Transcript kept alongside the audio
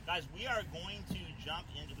Guys, we are going to jump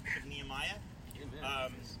into the book of Nehemiah.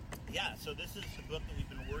 So this is the book that we've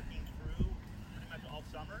been working through pretty much all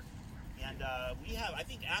summer. And we have, I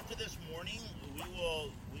think after this morning, we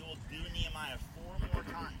will do Nehemiah 4 more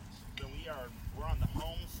times. So we're on the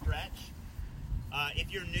home stretch.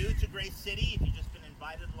 If you're new to Grace City, if you've just been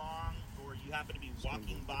invited along, or you happen to be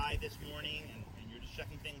walking by this morning and you're just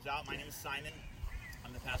checking things out, my name is Simon.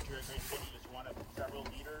 I'm the pastor here at Grace City, just one of several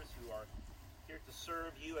leaders who are here to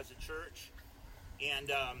serve you as a church. And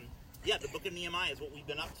the book of Nehemiah is what we've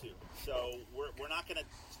been up to. So we're not going to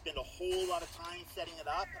spend a whole lot of time setting it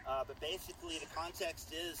up, but basically the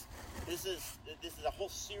context is this is a whole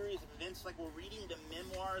series of events. Like, we're reading the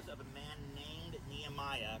memoirs of a man named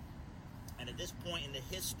Nehemiah, and at this point in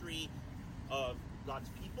the history of God's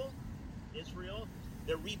people, Israel,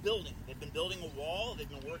 they're rebuilding. They've been building a wall. They've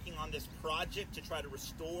been working on this project to try to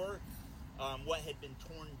restore what had been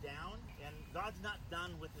torn down. And God's not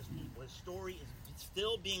done with his people. His story is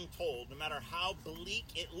still being told. No matter how bleak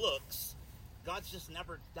it looks, God's just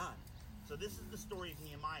never done. So this is the story of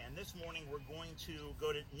Nehemiah. And this morning we're going to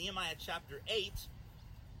go to Nehemiah chapter 8.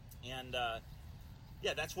 And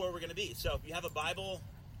that's where we're going to be. So if you have a Bible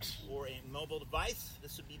or a mobile device,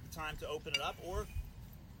 this would be the time to open it up, or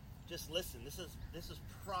just listen. This is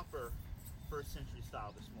proper first century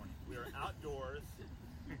style this morning. We are outdoors.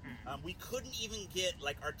 We couldn't even get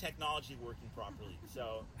our technology working properly.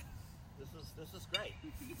 So this is great.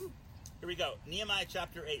 Here we go. Nehemiah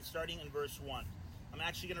chapter 8, starting in verse 1. I'm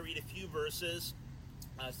actually going to read a few verses.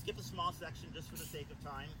 Skip a small section just for the sake of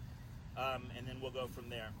time, and then we'll go from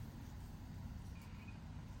there.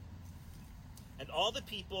 And all the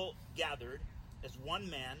people gathered as one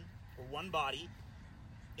man, or one body,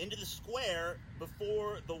 into the square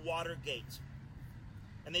before the water gate.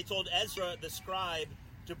 And they told Ezra the scribe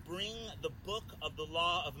to bring the book of the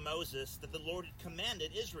law of Moses that the Lord had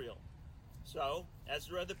commanded Israel. So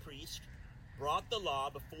Ezra the priest brought the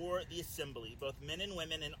law before the assembly, both men and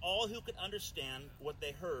women, and all who could understand what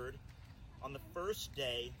they heard, on the first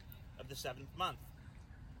day of the 7th month.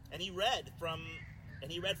 And he read from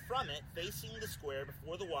it, facing the square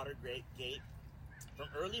before the water gate, from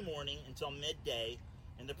early morning until midday,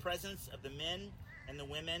 in the presence of the men and the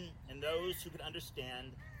women and those who could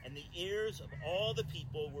understand, and the ears of all the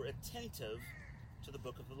people were attentive to the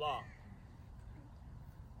book of the law.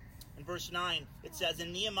 In verse 9, it says,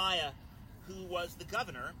 And Nehemiah, who was the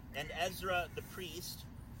governor, and Ezra the priest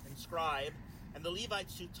and scribe, and the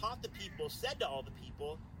Levites who taught the people, said to all the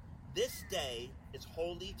people, This day is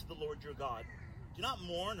holy to the Lord your God. Do not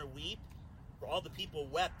mourn or weep, for all the people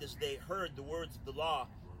wept as they heard the words of the law.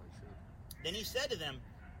 Then he said to them,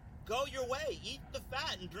 Go your way, eat the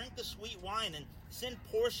fat and drink the sweet wine, and send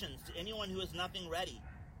portions to anyone who has nothing ready.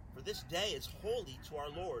 For this day is holy to our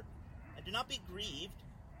Lord. And do not be grieved,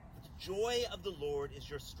 for the joy of the Lord is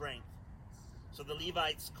your strength. So the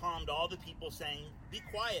Levites calmed all the people, saying, Be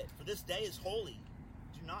quiet, for this day is holy.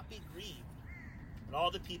 Do not be grieved. And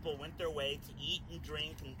all the people went their way to eat and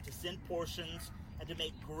drink, and to send portions, and to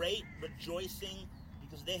make great rejoicing,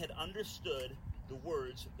 because they had understood the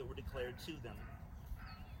words that were declared to them.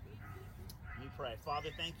 Let me pray. Father,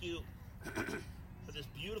 thank you for this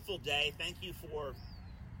beautiful day. Thank you for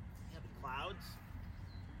the clouds.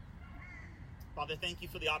 Father, thank you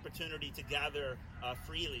for the opportunity to gather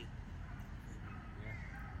freely,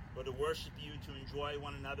 or to worship you, to enjoy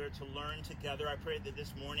one another, to learn together. I pray that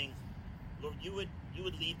this morning, Lord, you would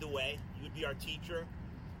lead the way, you would be our teacher,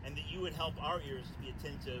 and that you would help our ears to be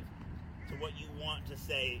attentive to what you want to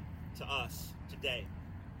say to us today.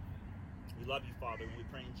 We love you, Father, and we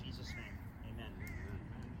pray in Jesus' name. Amen.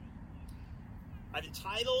 I've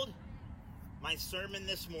entitled my sermon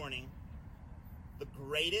this morning, The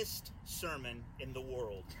Greatest Sermon in the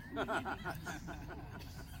World. I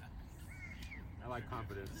like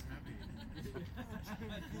confidence.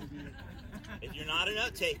 If you're not a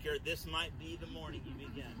note taker, this might be the morning you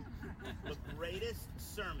begin. The greatest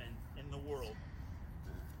sermon in the world.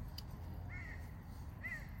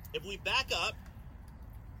 If we back up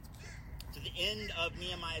to the end of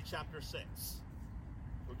Nehemiah chapter 6,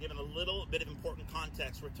 we're given a little bit of important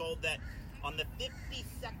context. We're told that on the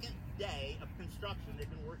 52nd day of construction, they've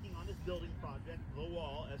been working on this building project, the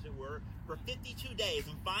wall, as it were, for 52 days.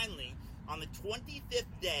 And finally, on the 25th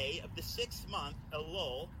day of the 6th month,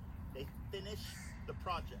 Elul, they finished the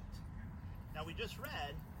project. Now, we just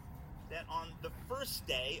read that on the first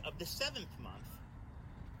day of the 7th month,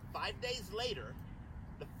 5 days later,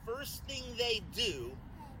 the first thing they do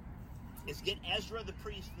is get Ezra the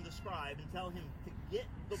priest and the scribe and tell him to get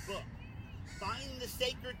the book, find the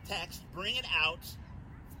sacred text, bring it out,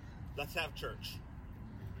 let's have church.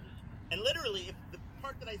 And literally, if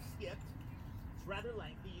part that I skipped. It's rather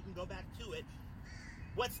lengthy. You can go back to it.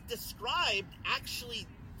 What's described actually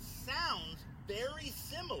sounds very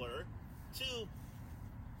similar to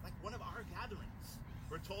like one of our gatherings.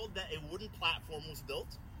 We're told that a wooden platform was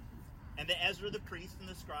built, and that Ezra the priest and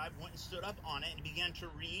the scribe went and stood up on it and began to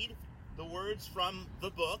read the words from the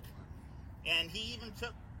book, and he even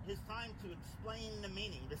took his time to explain the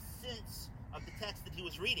meaning, the sense of the text that he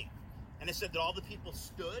was reading. And it said that all the people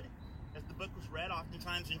stood as the book was read.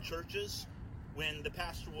 Oftentimes in churches, when the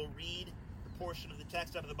pastor will read the portion of the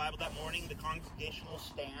text out of the Bible that morning, the congregation will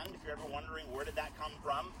stand. If you're ever wondering where did that come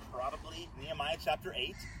from, probably Nehemiah chapter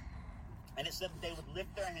 8. And it said that they would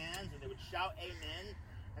lift their hands and they would shout amen,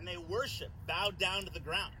 and they worship, bowed down to the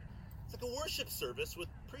ground. It's like a worship service with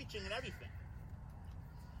preaching and everything.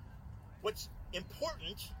 What's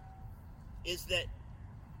important is that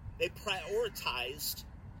they prioritized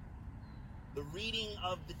the reading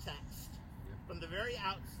of the text from the very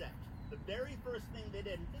outset. The very first thing they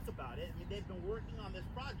did, and think about it, I mean, they've been working on this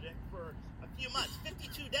project for a few months,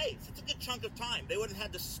 52 days. It's a good chunk of time. They would have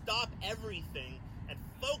had to stop everything and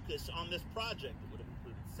focus on this project. It would have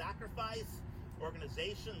included sacrifice,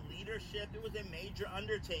 organization, leadership. It was a major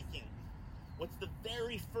undertaking. What's the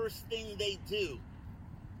very first thing they do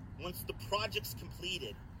once the project's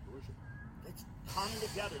completed? Worship. Let's come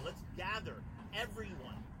together. Let's gather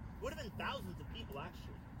everyone. It would have been thousands of people,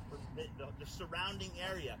 actually, from the surrounding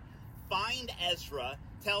area. Find Ezra,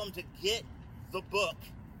 tell him to get the book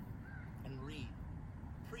and read.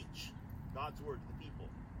 Preach God's word to the people.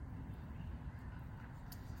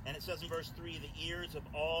 And it says in verse 3, the ears of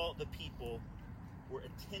all the people were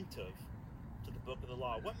attentive to the book of the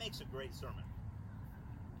law. What makes a great sermon?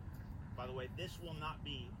 By the way, this will not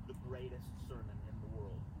be the greatest sermon in the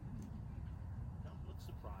world. Don't look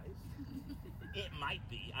surprised. It might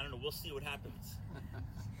be. I don't know. We'll see what happens.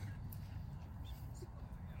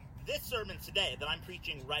 This sermon today that I'm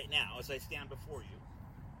preaching right now as I stand before you,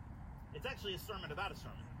 it's actually a sermon about a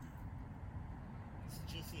sermon. It's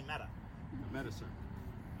GC Meta. A meta sermon.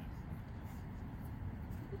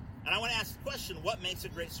 And I want to ask the question, what makes a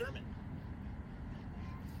great sermon?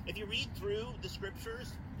 If you read through the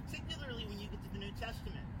scriptures, particularly when you get to the New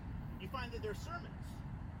Testament, you find that they're sermons.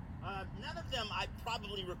 None of them I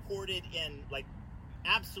probably recorded in like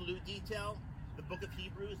absolute detail. The book of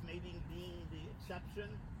Hebrews maybe being the exception.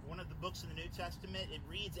 One of the books in the New Testament, it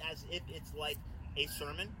reads as if it's like a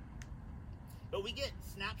sermon. But we get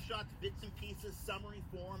snapshots, bits and pieces, summary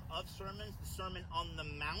form of sermons. The Sermon on the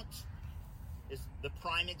Mount is the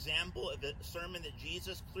prime example of a sermon that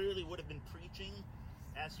Jesus clearly would have been preaching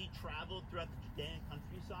as he traveled throughout the Judean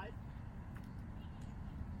countryside.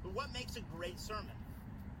 But what makes a great sermon?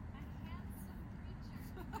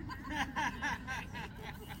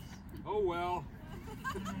 Oh, well.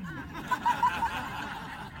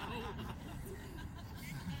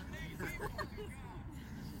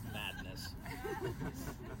 Madness.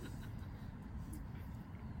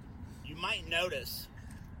 You might notice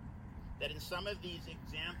that in some of these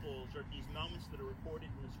examples or these moments that are recorded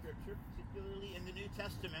in the scripture, particularly in the New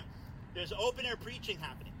Testament, there's open-air preaching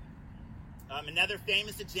happening. Another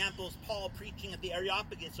famous example is Paul preaching at the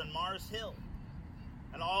Areopagus on Mars Hill.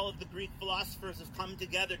 And all of the Greek philosophers have come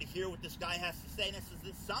together to hear what this guy has to say. And it says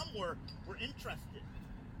that some were interested.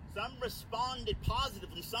 Some responded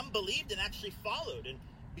positively. Some believed and actually followed and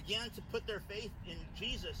began to put their faith in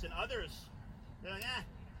Jesus. And others, they're like,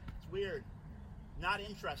 it's weird. Not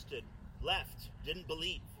interested. Left. Didn't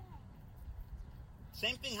believe.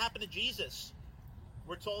 Same thing happened to Jesus.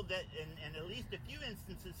 We're told that in at least a few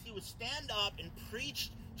instances, he would stand up and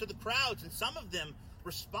preach to the crowds. And some of them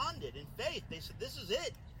responded in faith. They said, this is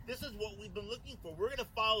it. This is what we've been looking for. We're going to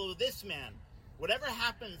follow this man. Whatever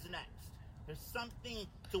happens next. There's something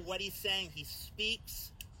to what he's saying. He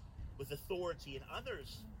speaks with authority. And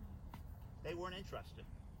others, they weren't interested.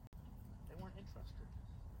 They weren't interested.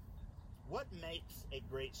 What makes a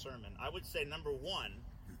great sermon? I would say number one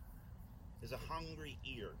is a hungry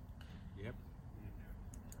ear. Yep.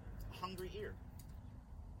 A hungry ear.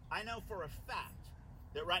 I know for a fact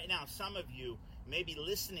that right now some of you may be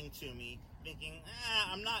listening to me thinking,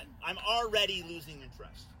 I'm already losing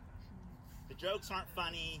interest. The jokes aren't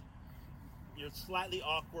funny. You're slightly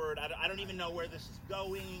awkward. I don't even know where this is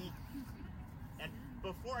going. And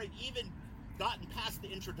before I've even gotten past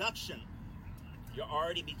the introduction, you're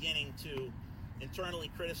already beginning to internally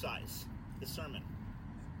criticize the sermon.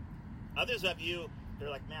 Others of you, they're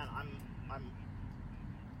like, man,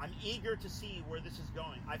 I'm eager to see where this is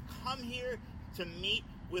going. I've come here to meet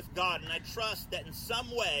with God, and I trust that in some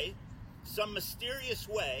way, some mysterious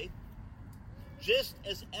way, just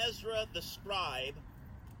as Ezra the scribe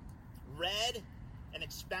read and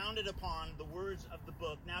expounded upon the words of the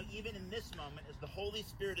book. Now, even in this moment, as the Holy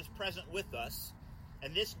Spirit is present with us,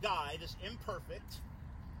 and this guy, this imperfect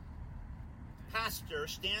pastor,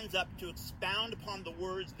 stands up to expound upon the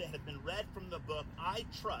words that have been read from the book, I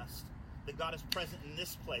trust that God is present in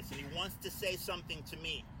this place, and he wants to say something to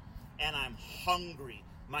me. And I'm hungry.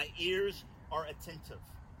 My ears are attentive.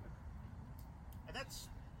 And that's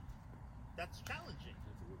challenging.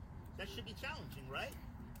 That should be challenging, right?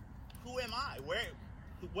 Who am I?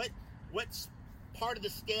 What part of the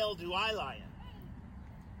scale do I lie in?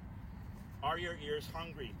 Are your ears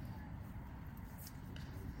hungry?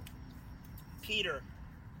 Peter,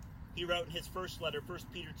 he wrote in his first letter, 1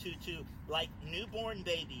 Peter 2:2, like newborn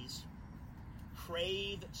babies,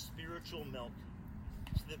 crave spiritual milk,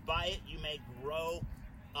 so that by it you may grow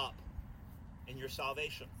up in your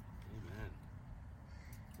salvation. Amen.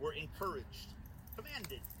 We're encouraged,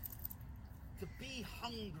 commanded to be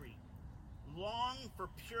hungry, long for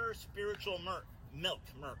pure spiritual milk.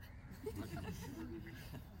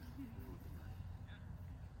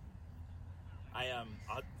 I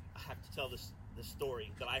have to tell this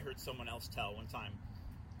story that I heard someone else tell one time.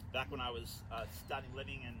 Back when I was studying,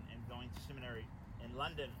 living, and going to seminary in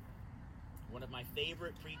London, one of my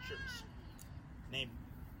favorite preachers named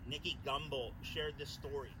Nicky Gumbel shared this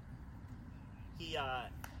story. He's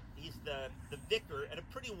the vicar at a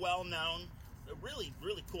pretty well-known, really,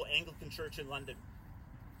 really cool Anglican church in London,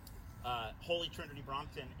 Holy Trinity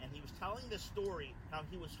Brompton, and he was telling this story how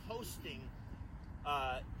he was hosting.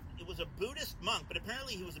 It was a Buddhist monk, but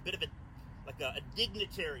apparently he was a bit of a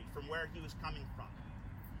dignitary from where he was coming from.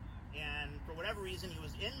 And for whatever reason, he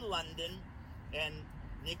was in London, and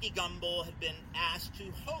Nicky Gumbel had been asked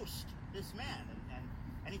to host this man,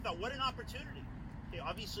 and he thought, what an opportunity. Okay,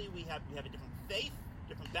 obviously, we have a different faith,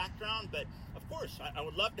 different background, but of course, I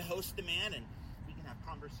would love to host the man, and we can have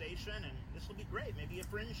conversation, and this will be great. Maybe a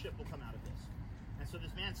friendship will come out of this. And so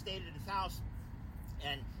this man stayed at his house,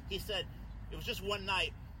 and he said it was just one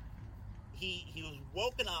night. He was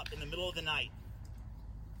woken up in the middle of the night,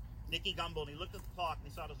 Nicky Gumbel, and he looked at the clock,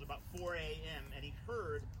 and he saw it was about 4 a.m., and he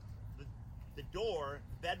heard the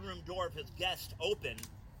bedroom door of his guest open,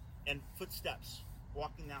 and footsteps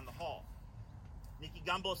walking down the hall. Nicky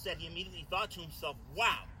Gumbel said he immediately thought to himself,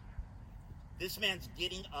 wow, this man's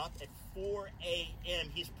getting up at 4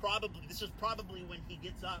 a.m. This is probably when he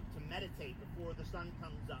gets up to meditate before the sun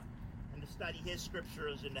comes up, and to study his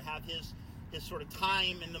scriptures, and to have his sort of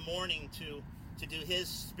time in the morning to do his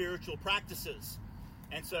spiritual practices.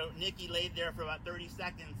 And so Nicky laid there for about 30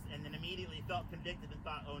 seconds and then immediately felt convicted and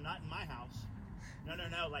thought, oh, not in my house. No.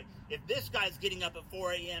 Like, if this guy's getting up at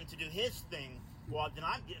 4 a.m. to do his thing, well, then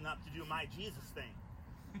I'm getting up to do my Jesus thing.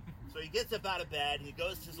 So he gets up out of bed and he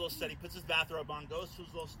goes to his little study, puts his bathrobe on, goes to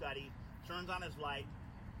his little study, turns on his light.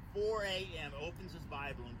 4 a.m., opens his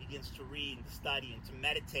Bible and begins to read and to study and to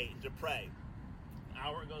meditate and to pray. An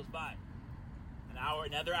hour goes by.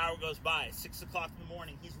 Another hour goes by. 6 o'clock in the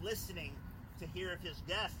morning, he's listening to hear if his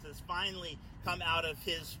guest has finally come out of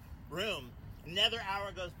his room. Another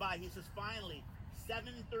hour goes by. He says, finally,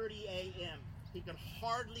 7:30 a.m. He could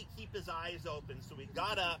hardly keep his eyes open. So he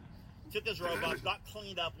got up, took his robe off, got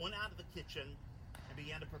cleaned up, went out of the kitchen, and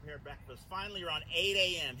began to prepare breakfast. Finally, around 8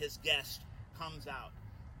 a.m., his guest comes out.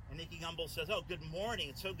 And Nicky Gumbel says, oh, good morning.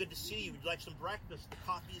 It's so good to see you. Would you like some breakfast? The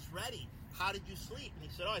coffee's ready. How did you sleep? And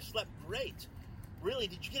he said, oh, I slept great. Really?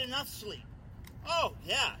 Did you get enough sleep? Oh,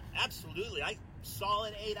 yeah, absolutely.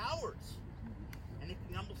 Solid 8 hours. And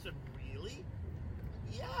Nicky Gumbel said, really?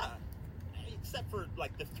 Yeah. Except for,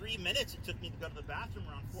 like, the 3 minutes it took me to go to the bathroom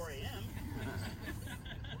around 4 a.m.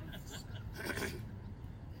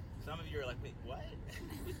 Some of you are like, wait, what?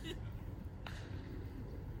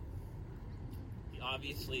 He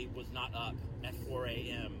obviously was not up at 4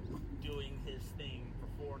 a.m. doing his thing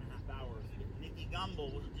for 4.5 hours. Nicky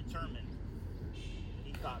Gumbel was determined.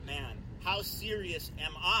 He thought, man, how serious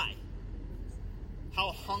am I?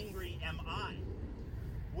 How hungry am I?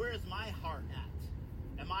 Where is my heart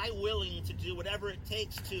at? Am I willing to do whatever it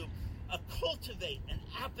takes to cultivate an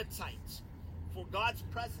appetite for God's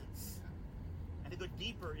presence and to go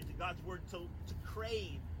deeper into God's word, to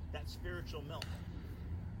crave that spiritual milk?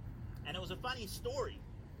 And it was a funny story,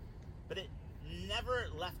 but it never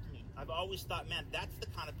left me. I've always thought, man, that's the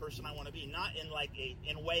kind of person I want to be. Not in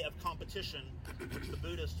a way of competition with the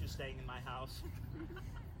Buddhist who's staying in my house,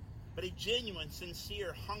 but a genuine,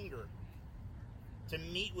 sincere hunger to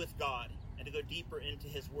meet with God and to go deeper into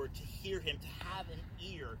his word, to hear him, to have an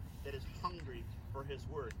ear that is hungry for his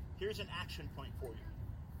word. Here's an action point for you.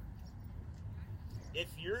 If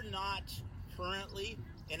you're not currently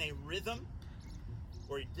in a rhythm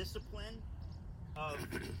or a discipline of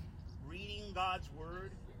reading God's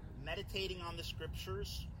word, meditating on the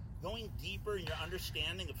scriptures, going deeper in your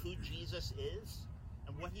understanding of who Jesus is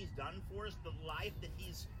and what he's done for us, the life that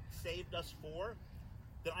he's saved us for,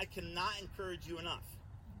 then I cannot encourage you enough.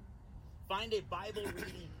 Find a Bible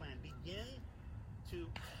reading plan. Begin to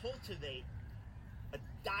cultivate a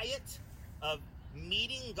diet of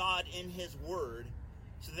meeting God in his word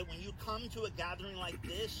so that when you come to a gathering like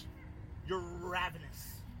this, you're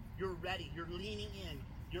ravenous. You're ready. You're leaning in.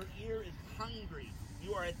 Your ear is hungry.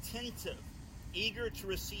 You are attentive, eager to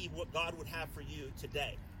receive what God would have for you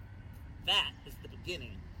today. That is the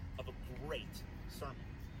beginning of a great sermon.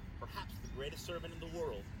 Perhaps the greatest sermon in the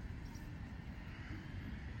world.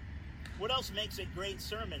 What else makes a great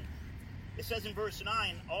sermon? It says in verse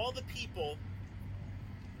 9, all the people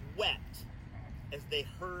wept as they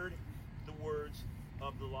heard the words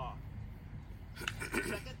of the law. The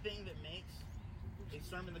second thing that makes a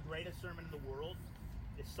sermon the greatest sermon in the world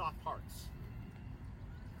is soft hearts.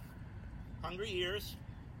 Hungry ears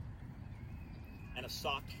and a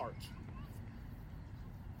soft heart.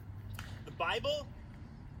 The Bible,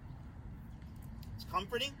 it's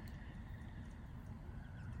comforting,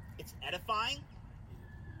 it's edifying,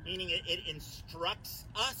 meaning it instructs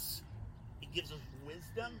us, it gives us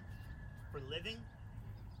wisdom for living,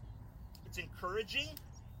 it's encouraging,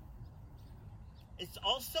 it's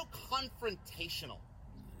also confrontational,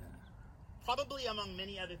 probably among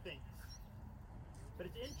many other things. But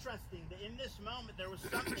it's interesting that in this moment there was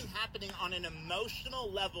something happening on an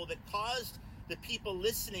emotional level that caused the people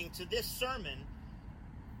listening to this sermon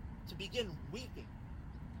to begin weeping.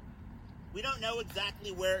 We don't know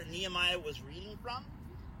exactly where Nehemiah was reading from.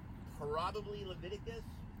 Probably Leviticus,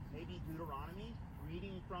 maybe Deuteronomy,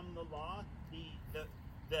 reading from the law,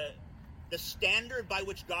 the standard by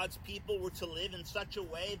which God's people were to live in such a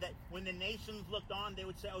way that when the nations looked on, they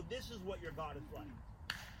would say, oh, this is what your God is like.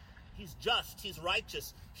 He's just, he's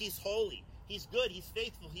righteous, he's holy, he's good, he's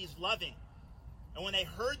faithful, he's loving. And when they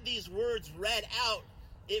heard these words read out,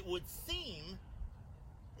 it would seem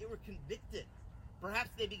they were convicted. Perhaps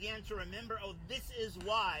they began to remember, oh, this is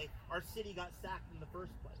why our city got sacked in the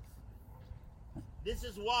first place. This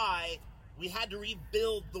is why we had to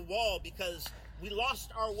rebuild the wall, because we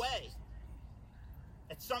lost our way.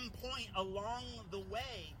 At some point along the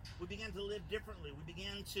way, we began to live differently. We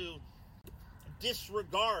began to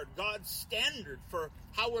disregard God's standard for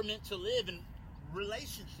how we're meant to live in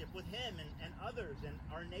relationship with him and others and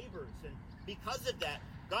our neighbors. And because of that,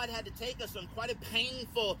 God had to take us on quite a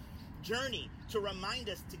painful journey to remind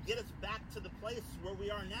us, to get us back to the place where we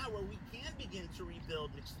are now, where we can begin to rebuild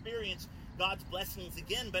and experience God's blessings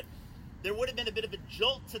again. But there would have been a bit of a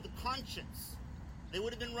jolt to the conscience. They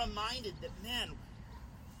would have been reminded that, man,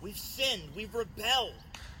 we've sinned, we've rebelled,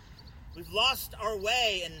 we've lost our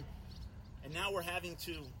way, and now we're having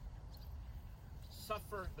to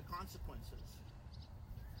suffer the consequences.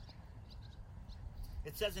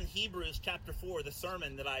 It says in Hebrews chapter 4, the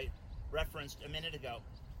sermon that I referenced a minute ago,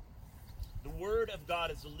 the word of God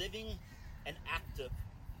is living and active,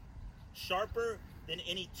 sharper than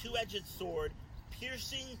any two-edged sword,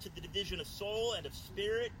 piercing to the division of soul and of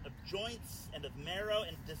spirit, of joints and of marrow,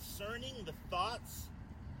 and discerning the thoughts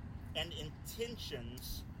and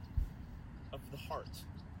intentions of the heart.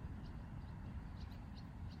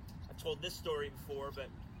 I told this story before, but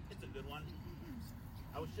it's a good one.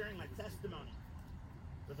 I was sharing my testimony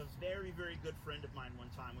with a very, very good friend of mine one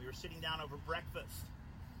time. We were sitting down over breakfast,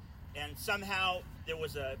 and somehow there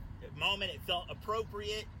was a moment, it felt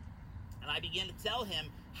appropriate, and I began to tell him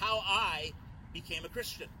how I became a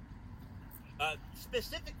Christian.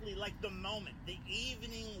 Specifically, like the moment, the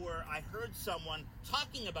evening where I heard someone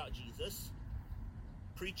talking about Jesus,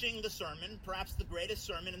 preaching the sermon, perhaps the greatest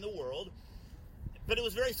sermon in the world, but it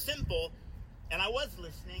was very simple, and I was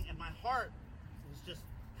listening, and my heart was just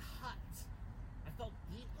cut. I felt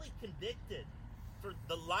deeply convicted for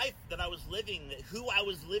the life that I was living, who I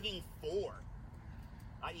was living for,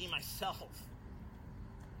 i.e. myself.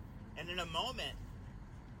 And in a moment,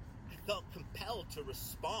 I felt compelled to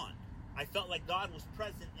respond. I felt like God was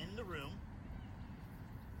present in the room,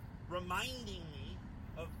 reminding me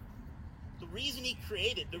of the reason he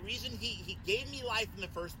created, the reason he gave me life in the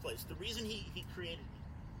first place, the reason he created me.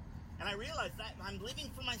 And I realized that I'm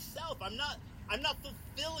living for myself. I'm not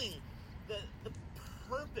fulfilling the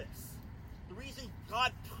purpose, the reason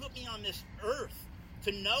God put me on this earth,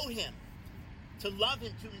 to know him, to love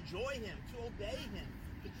him, to enjoy him, to obey him,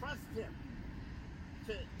 to trust him,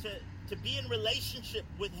 to be in relationship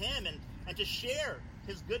with him and to share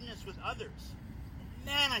his goodness with others.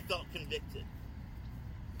 Man, I felt convicted.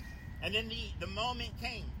 And then the moment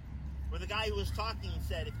came where the guy who was talking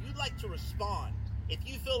said, if you'd like to respond, if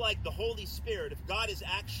you feel like the Holy Spirit, if God is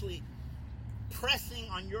actually pressing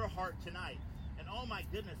on your heart tonight, and oh my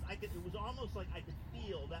goodness, it was almost like I could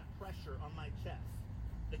feel that pressure on my chest.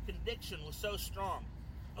 The conviction was so strong.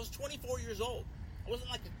 I was 24 years old. I wasn't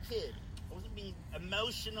like a kid. I wasn't being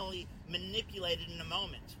emotionally manipulated in a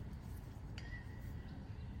moment.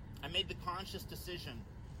 I made the conscious decision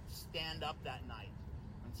to stand up that night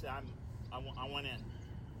and say, I want in.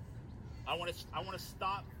 I want to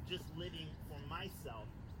stop just living for myself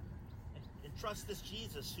and trust this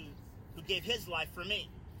Jesus who gave his life for me.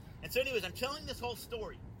 And so anyways, I'm telling this whole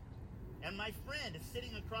story. And my friend is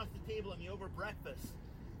sitting across the table at me over breakfast.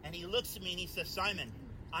 And he looks at me and he says, Simon,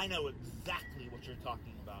 I know exactly what you're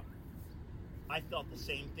talking about. I felt the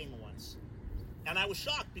same thing once. And I was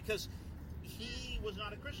shocked because he was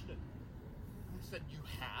not a Christian. I said, you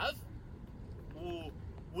have? Well,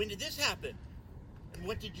 when did this happen? And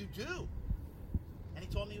what did you do? And he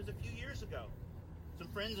told me it was a few years ago. Some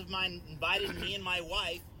friends of mine invited me and my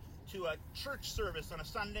wife to a church service on a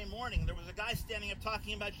Sunday morning. There was a guy standing up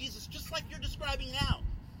talking about Jesus, just like you're describing now.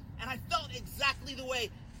 And I felt exactly the way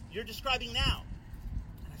you're describing now.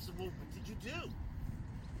 And I said, well, what did you do?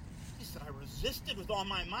 He said, I resisted with all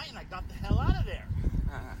my might and I got the hell out of there.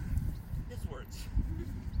 His words.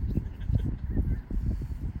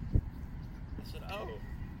 I said, oh,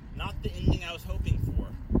 not the ending I was hoping for.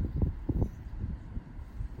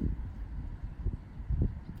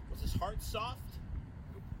 Was his heart soft?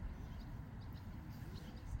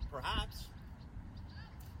 Perhaps.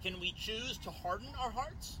 Can we choose to harden our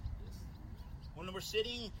hearts? When we're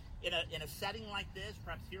sitting in a setting like this,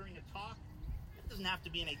 perhaps hearing a talk, it doesn't have to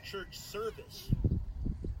be in a church service.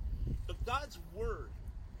 But God's Word,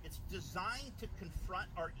 it's designed to confront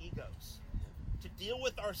our egos, to deal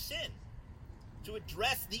with our sin, to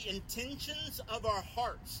address the intentions of our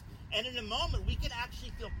hearts. And in a moment, we can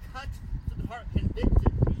actually feel cut to the heart,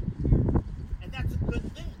 convicted. And that's a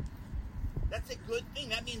good thing. That's a good thing.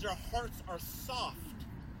 That means our hearts are soft.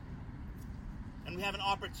 And we have an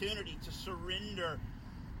opportunity to surrender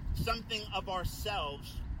something of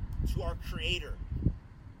ourselves to our Creator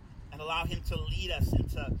and allow Him to lead us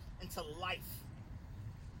into life.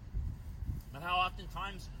 But how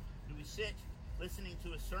oftentimes do we sit listening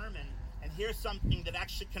to a sermon and hear something that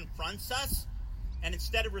actually confronts us, and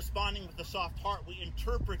instead of responding with a soft heart, we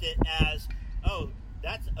interpret it as, oh,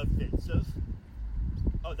 that's offensive.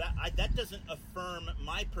 Oh, that doesn't affirm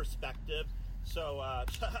my perspective, so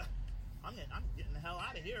I'm getting the hell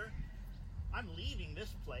out of here. I'm leaving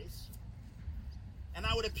this place. And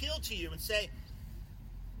I would appeal to you and say,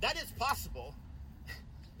 that is possible.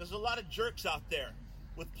 There's a lot of jerks out there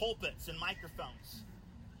with pulpits and microphones.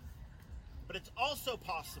 But it's also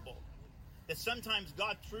possible that sometimes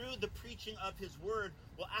God, through the preaching of His Word,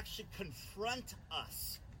 will actually confront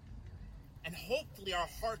us. And hopefully our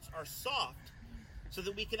hearts are soft so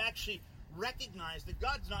that we can actually recognize that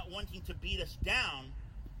God's not wanting to beat us down,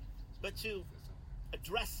 but to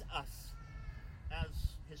address us as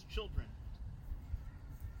His children.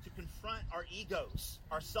 To confront our egos,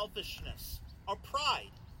 our selfishness, our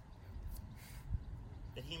pride,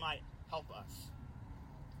 that He might help us.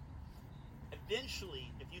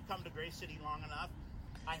 Eventually, if you come to Grace City long enough,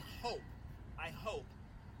 I hope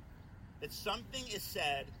that something is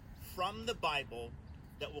said from the Bible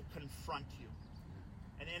that will confront you.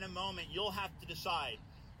 And in a moment, you'll have to decide,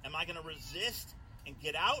 am I going to resist and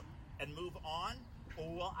get out and move on? Or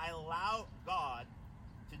will I allow God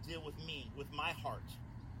to deal with me, with my heart,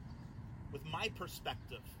 with my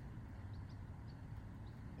perspective?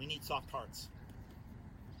 We need soft hearts.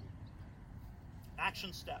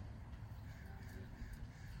 Action step.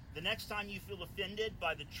 The next time you feel offended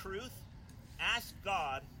by the truth, ask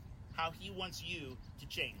God how He wants you to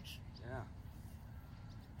change. Yeah.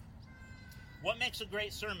 What makes a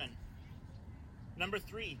great sermon? Number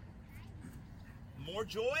 3, more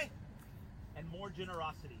joy and more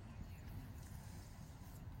generosity.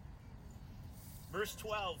 Verse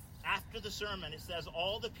 12, after the sermon, it says,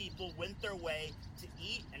 all the people went their way to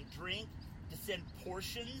eat and drink, to send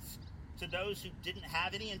portions to those who didn't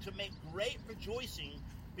have any, and to make great rejoicing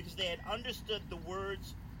because they had understood the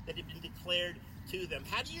words that had been declared to them.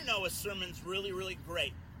 How do you know a sermon's really, really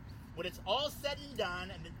great? When it's all said and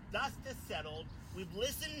done and the dust is settled, we've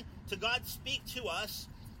listened to God speak to us,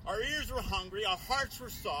 our ears were hungry, our hearts were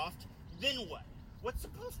soft, then what? What's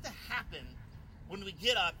supposed to happen when we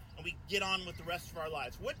get up and we get on with the rest of our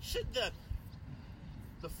lives? What should the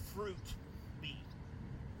fruit be?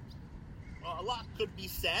 Well, a lot could be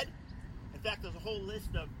said. In fact, there's a whole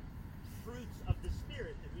list of fruits of the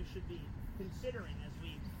Spirit that we should be considering as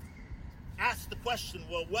we ask the question,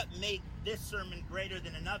 well, what made this sermon greater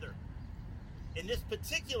than another? In this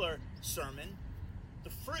particular sermon, the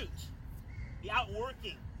fruit, the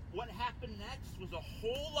outworking, what happened next was a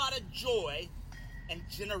whole lot of joy and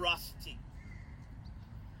generosity.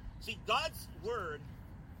 See, God's word,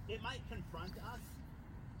 it might confront us.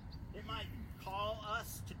 It might call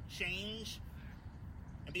us to change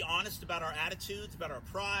and be honest about our attitudes, about our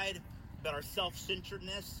pride, about our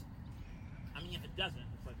self-centeredness. I mean, if it doesn't,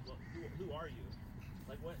 it's like, well, who are you?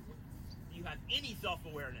 Like, what do you have any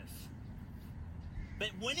self-awareness? But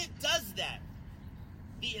when it does that,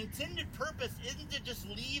 the intended purpose isn't to just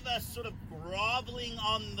leave us sort of groveling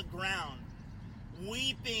on the ground,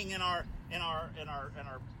 weeping in our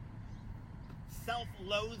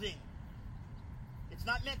self-loathing. It's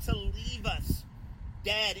not meant to leave us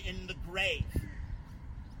dead in the grave.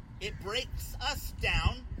 It breaks us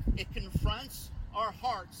down. It confronts our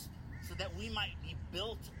hearts so that we might be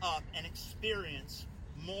built up and experience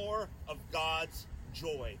more of God's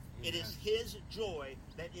joy. Amen. It is His joy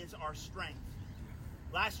that is our strength.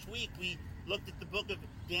 Last week we looked at the book of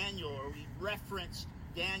Daniel, or we referenced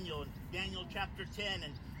Daniel in Daniel chapter 10,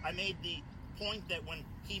 and I made the point that when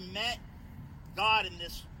he met God in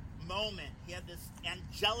this moment, he had this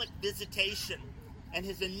angelic visitation, and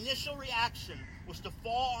his initial reaction was to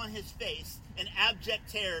fall on his face in abject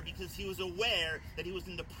terror because he was aware that he was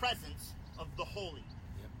in the presence of the holy.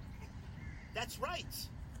 Yep. That's right.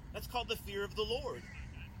 That's called the fear of the Lord.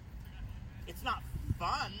 It's not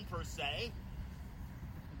fun per se,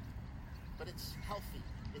 but it's healthy.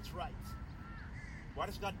 It's right. Why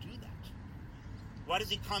does God do that? Why does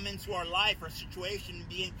He come into our life or situation and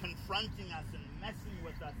begin confronting us and messing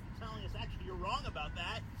with us and telling us, actually, you're wrong about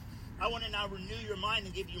that? I want to now renew your mind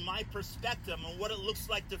and give you my perspective on what it looks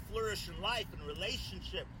like to flourish in life and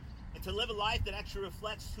relationship and to live a life that actually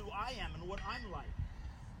reflects who I am and what I'm like.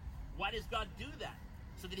 Why does God do that?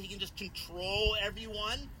 So that He can just control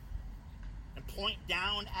everyone and point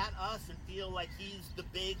down at us and feel like He's the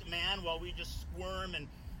big man while we just squirm and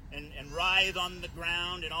writhe on the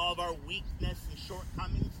ground in all of our weakness and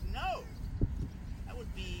shortcomings? No. That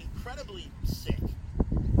would be incredibly sick.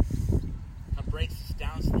 God breaks us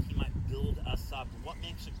down so that He might build us up. And what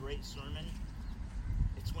makes a great sermon?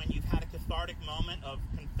 It's when you've had a cathartic moment of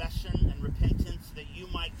confession and repentance that you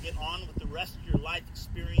might get on with the rest of your life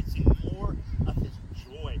experiencing more of His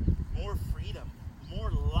joy, more freedom,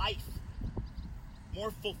 more life,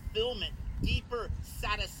 more fulfillment, deeper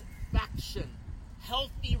satisfaction,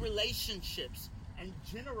 healthy relationships, and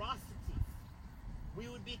generosity. We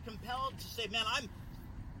would be compelled to say, man,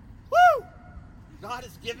 God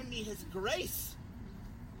has given me His grace.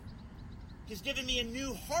 He's given me a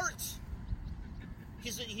new heart.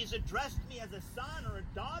 He's addressed me as a son or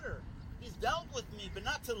a daughter. He's dealt with me, but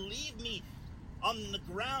not to leave me on the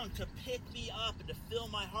ground, to pick me up and to fill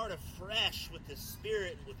my heart afresh with His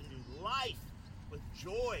Spirit, with a new life, with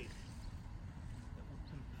joy that will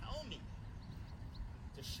compel me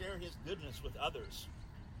to share His goodness with others.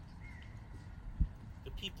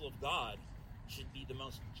 The people of God should be the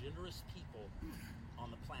most generous people on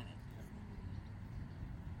the planet.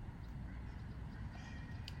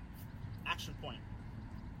 Action point.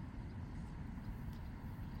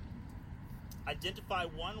 Identify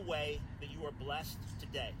one way that you are blessed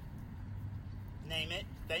today. Name it,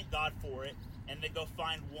 thank God for it, and then go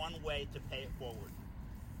find one way to pay it forward.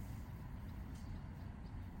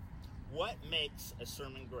 What makes a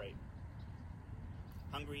sermon great?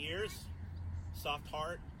 Hungry ears? Soft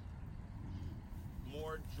heart?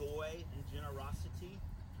 More joy and generosity?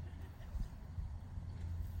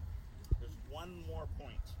 There's one more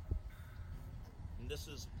point, and this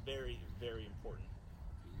is very, very important.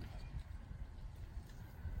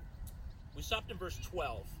 We stopped in verse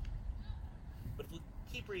 12, but if we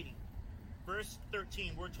keep reading, verse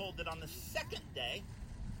 13, we're told that on the second day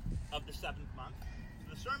of the seventh month,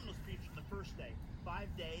 so the sermon was preached on the first day,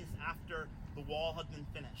 5 days after the wall had been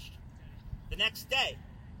finished. The next day,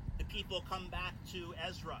 the people come back to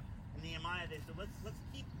Ezra and Nehemiah. They said, let's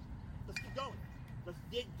keep going. Let's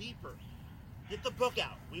dig deeper. Get the book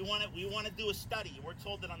out. We want to do a study. We're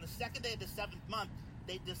told that on the second day of the seventh month,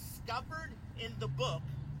 they discovered in the book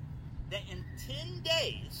that in 10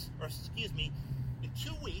 days, in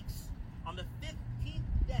 2 weeks, on the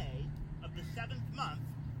 15th day of the seventh month,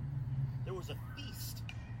 there was a feast.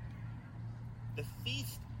 The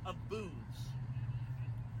Feast of Booths.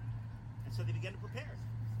 And so they began to prepare.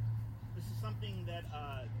 This is something that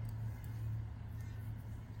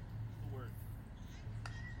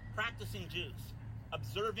practicing Jews,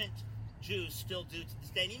 observant Jews still do to this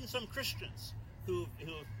day, and even some Christians who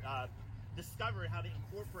discover how to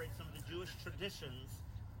incorporate some of the Jewish traditions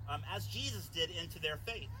as Jesus did into their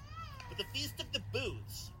faith. But the Feast of the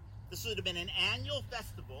Booths This would have been an annual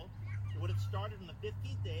festival. It would have started on the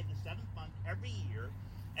 15th day of the 7th month every year,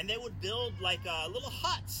 and they would build like little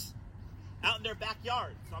huts out in their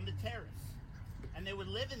backyards on the terrace. And they would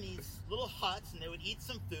live in these little huts, and they would eat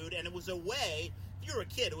some food, and it was a way, if you were a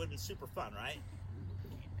kid, it would have been super fun, right?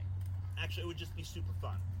 Actually, it would just be super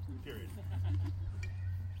fun, period.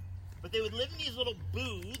 But they would live in these little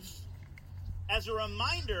booths as a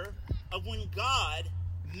reminder of when God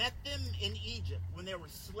met them in Egypt, when they were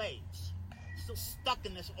slaves, still stuck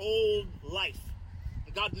in this old life.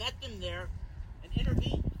 And God met them there and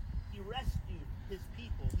intervened. He rescued his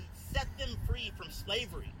people. He set them free from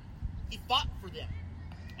slavery. He fought for them.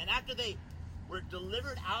 And after they were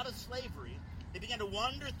delivered out of slavery, they began to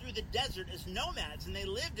wander through the desert as nomads, and they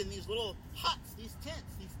lived in these little huts, these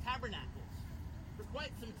tents, these tabernacles for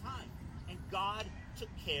quite some time. And God took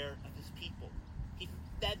care of his people. He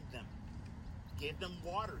fed them, gave them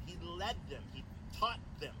water, he led them, he taught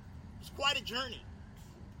them. It was quite a journey.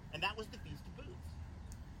 And that was the Feast of Booths.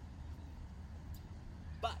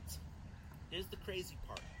 But here's the crazy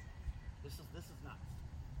part. This is nuts.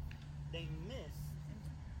 They missed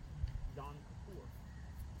Yom Kippur.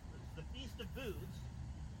 The Feast of Booths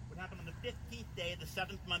would happen on the 15th day of the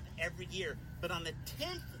 7th month every year. But on the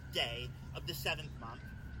 10th day of the 7th month,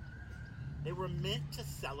 they were meant to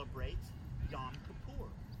celebrate Yom Kippur.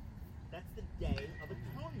 That's the Day of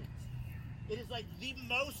Atonement. It is like the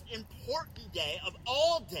most important day of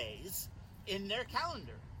all days in their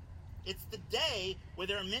calendar. It's the day where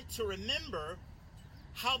they're meant to remember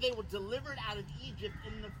how they were delivered out of Egypt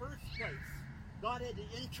in the first place. God had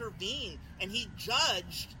to intervene, and he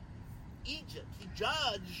judged Egypt. He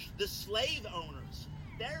judged the slave owners,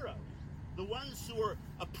 Pharaoh, the ones who were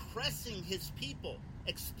oppressing his people,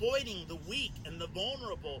 exploiting the weak and the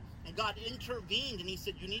vulnerable. And God intervened, and he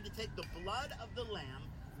said, you need to take the blood of the lamb,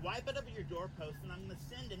 wipe it up at your doorpost, and I'm going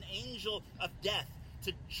to send an angel of death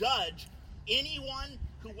to judge anyone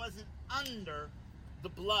who wasn't under the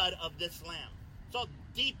blood of this lamb. It's all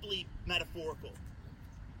deeply metaphorical,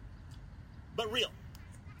 but real.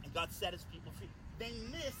 And God set his people free. They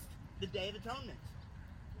missed the Day of Atonement.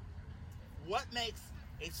 What makes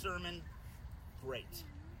a sermon great?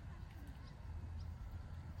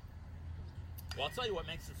 Well, I'll tell you what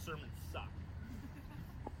makes a sermon suck.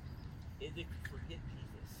 Is if you forget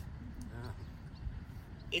Jesus.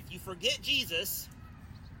 If you forget Jesus,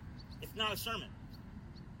 it's not a sermon.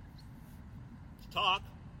 It's talk,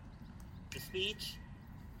 it's a speech,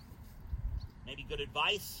 maybe good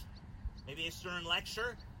advice, maybe a stern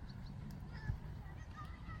lecture.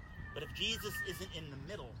 But if Jesus isn't in the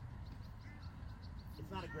middle, it's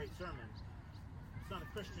not a great sermon. It's not a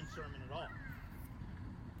Christian sermon at all.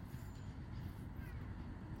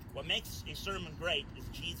 What makes a sermon great is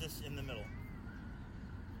Jesus in the middle.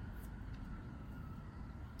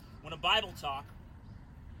 When a Bible talk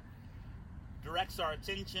directs our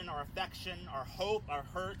attention, our affection, our hope, our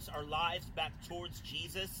hurts, our lives back towards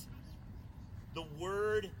Jesus, the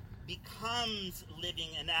Word becomes living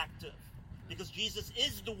and active. Because Jesus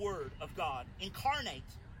is the Word of God, incarnate.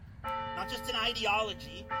 Not just an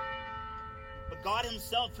ideology, but God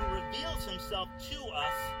himself who reveals himself to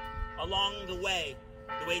us along the way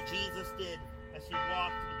Jesus did as he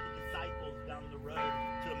walked with the disciples down the road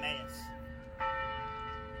to Emmaus.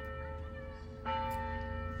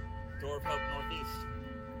 Door of Hope Northeast.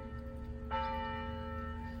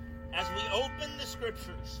 As we open the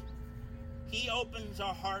scriptures, he opens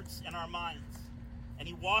our hearts and our minds, and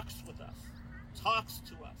he walks with us, talks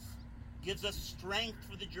to us, gives us strength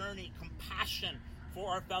for the journey, compassion for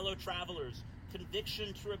our fellow travelers,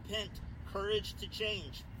 conviction to repent, courage to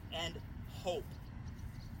change, and hope.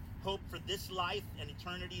 Hope for this life and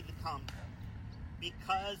eternity to come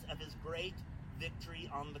because of his great victory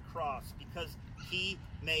on the cross, because he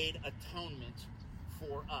made atonement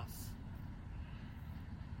for us.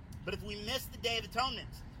 But if we miss the Day of Atonement,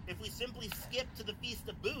 if we simply skip to the Feast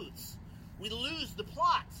of Booths, we lose the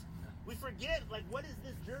plot. We forget, what is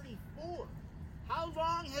this journey for? How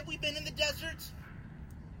long have we been in the desert?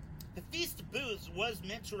 The Feast of Booths was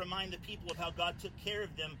meant to remind the people of how God took care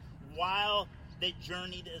of them while they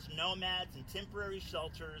journeyed as nomads in temporary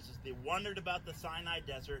shelters, as they wandered about the Sinai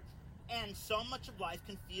desert. And so much of life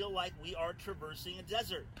can feel like we are traversing a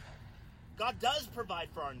desert. God does provide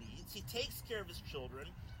for our needs. He takes care of his children.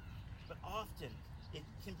 But often it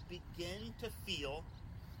can begin to feel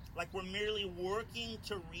like we're merely working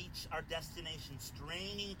to reach our destination,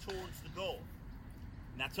 straining towards the goal.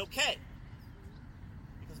 And that's okay,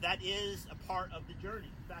 because that is a part of the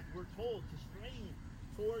journey. In fact, we're told to strain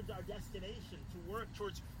towards our destination, to work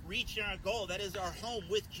towards reaching our goal. That is our home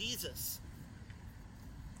with Jesus.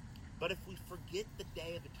 But if we forget the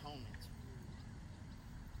Day of Atonement,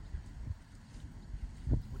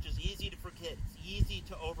 which is easy to forget, it's easy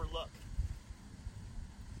to overlook.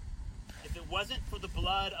 If it wasn't for the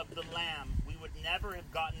blood of the Lamb, we would never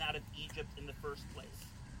have gotten out of Egypt in the first place.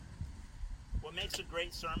 What makes a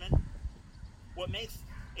great sermon? What makes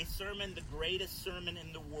a sermon the greatest sermon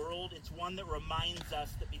in the world? It's one that reminds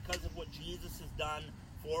us that because of what Jesus has done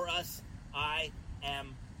for us, I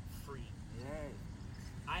am free. Yay.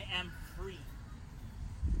 I am free.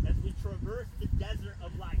 As we traverse the desert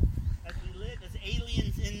of life, as we live as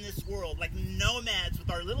aliens in this world, like nomads with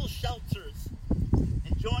our little shelters,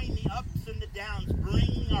 enjoying the ups and the downs,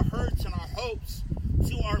 bringing our hurts and our hopes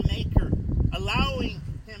to our Maker, allowing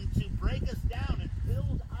Him to break us down and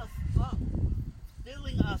build us up,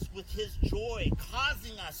 filling us with His joy,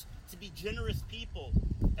 causing us to be generous people,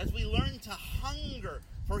 as we learn to hunger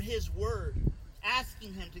for His Word,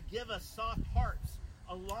 asking Him to give us soft hearts.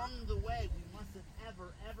 Along the way, we mustn't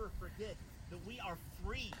ever forget that we are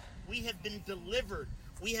free. We have been delivered.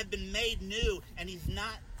 We have been made new, and He's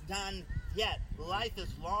not done yet. Life is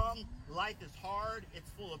long. Life is hard. It's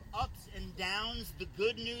full of ups and downs. The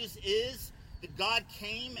good news is that God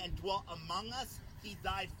came and dwelt among us. He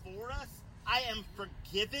died for us. I am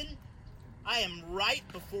forgiven. I am right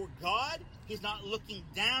before God. He's not looking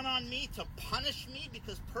down on me to punish me,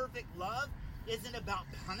 because perfect love isn't about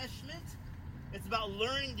punishment. It's about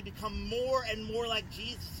learning to become more and more like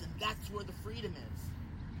Jesus, and that's where the freedom is.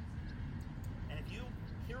 And if you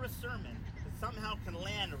hear a sermon that somehow can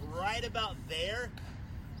land right about there,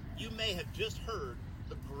 you may have just heard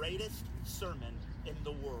the greatest sermon in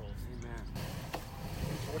the world. Amen.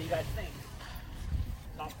 So what do you guys think?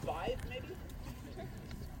 Top 5, maybe?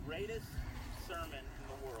 Greatest sermon in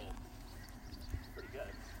the world. Pretty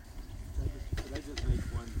good. Could I just make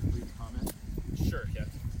one brief comment? Sure, yeah.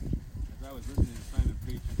 As I was listening to Simon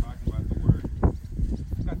preach and talking about the Word,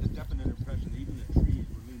 I got the definite impression that even the trees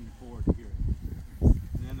were leaning forward to hear it.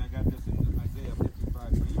 And then I got this in Isaiah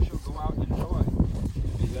 55. For you shall go out in joy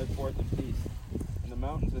and be led forth in peace. And the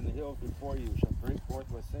mountains and the hills before you shall break forth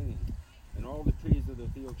with singing. And all the trees of the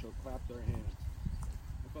field shall clap their hands.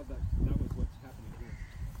 I thought that was what's happening here.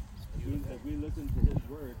 As we listen to His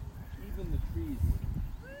Word, even the trees were.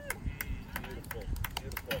 Beautiful,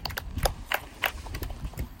 beautiful.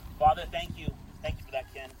 Father, thank you. Thank you for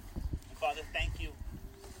that, Ken. And Father, thank you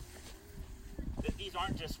that these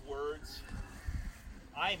aren't just words.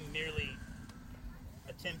 I'm merely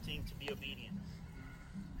attempting to be obedient.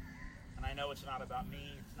 And I know it's not about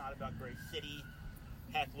me. It's not about Grace City.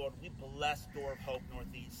 Heck, Lord, we bless Door of Hope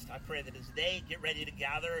Northeast. I pray that as they get ready to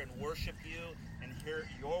gather and worship you and hear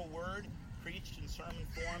your word preached in sermon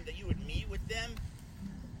form, that you would meet with them.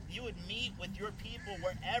 You would meet with your people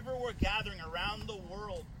wherever we're gathering around the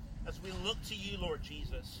world as we look to you, Lord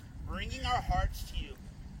Jesus, bringing our hearts to you,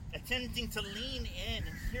 attempting to lean in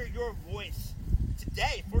and hear your voice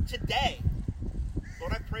today, for today.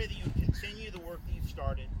 Lord, I pray that you would continue the work that you've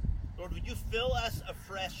started. Lord, would you fill us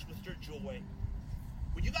afresh with your joy?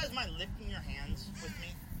 Would you guys mind lifting your hands with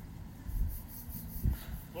me?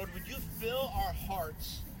 Lord, would you fill our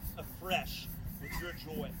hearts afresh with your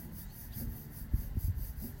joy?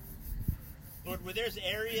 Lord, where there's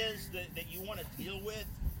areas that you want to deal with,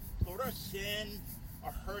 Lord, our sin,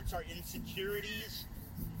 our hurts, our insecurities,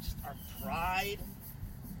 just our pride,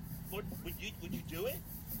 Lord, would you do it?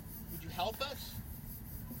 Would you help us?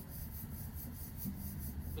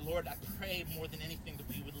 But Lord, I pray more than anything that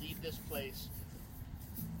we would leave this place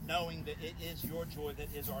knowing that it is your joy that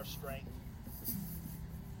is our strength.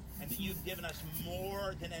 And that you've given us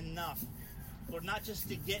more than enough. Lord, not just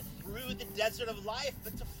to get through the desert of life,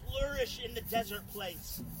 but to flourish in the desert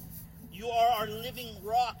place. You are our living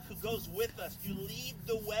rock who goes with us. You lead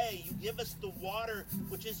the way. You give us the water,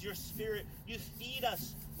 which is your spirit. You feed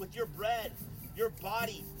us with your bread, your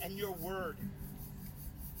body, and your word.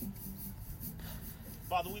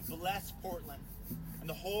 Father, we bless Portland and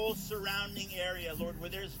the whole surrounding area, Lord, where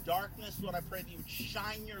there's darkness. Lord, I pray that you would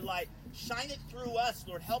shine your light. Shine it through us,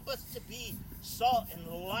 Lord. Help us to be salt and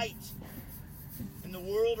light in the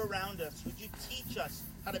world around us. Would you teach us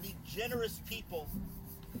how to be generous people?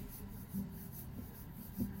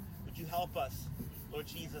 Would you help us, Lord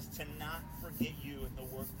Jesus, to not forget you and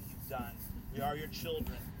the work that you've done? We are your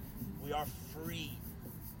children. We are free.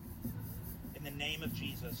 In the name of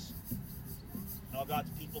Jesus. And all God's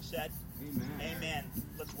people said, Amen. Amen.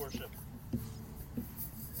 Let's worship.